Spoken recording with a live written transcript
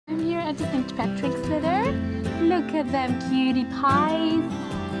at the St. Patrick's litter. Look at them cutie pies.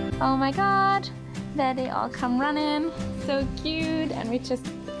 Oh my god. There they all come running. So cute. And we just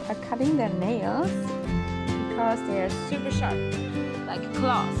are cutting their nails because they are super sharp, like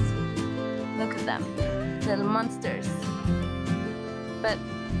claws. Look at them, little monsters. But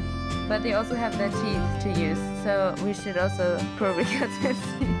they also have their teeth to use, so we should also probably cut their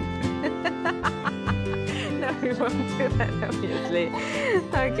teeth. No, we won't do that, obviously.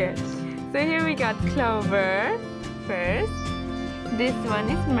 Okay, so here we got Clover first. This one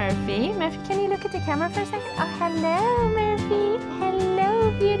is Murphy. Murphy, can you look at the camera for a second? Oh, hello, Murphy.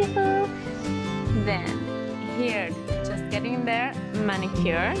 Hello, beautiful. Then, here, just getting their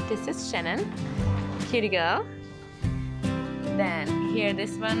manicure. This is Shannon. Cutie girl. Then, here,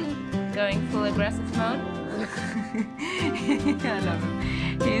 this one going full aggressive mode. I love him.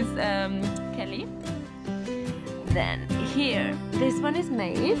 He's Kelly. Then, here, this one is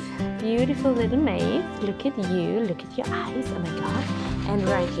Maeve. Beautiful little Maeve. Look at you, look at your eyes, oh my god. And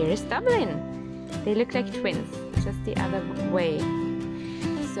right here is Dublin. They look like twins, just the other way.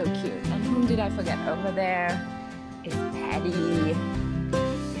 So cute. And whom did I forget? Over there is Paddy.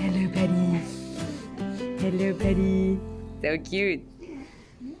 Hello, Paddy. Hello, Paddy. So cute.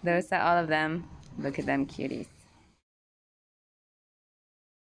 Those are all of them. Look at them cuties.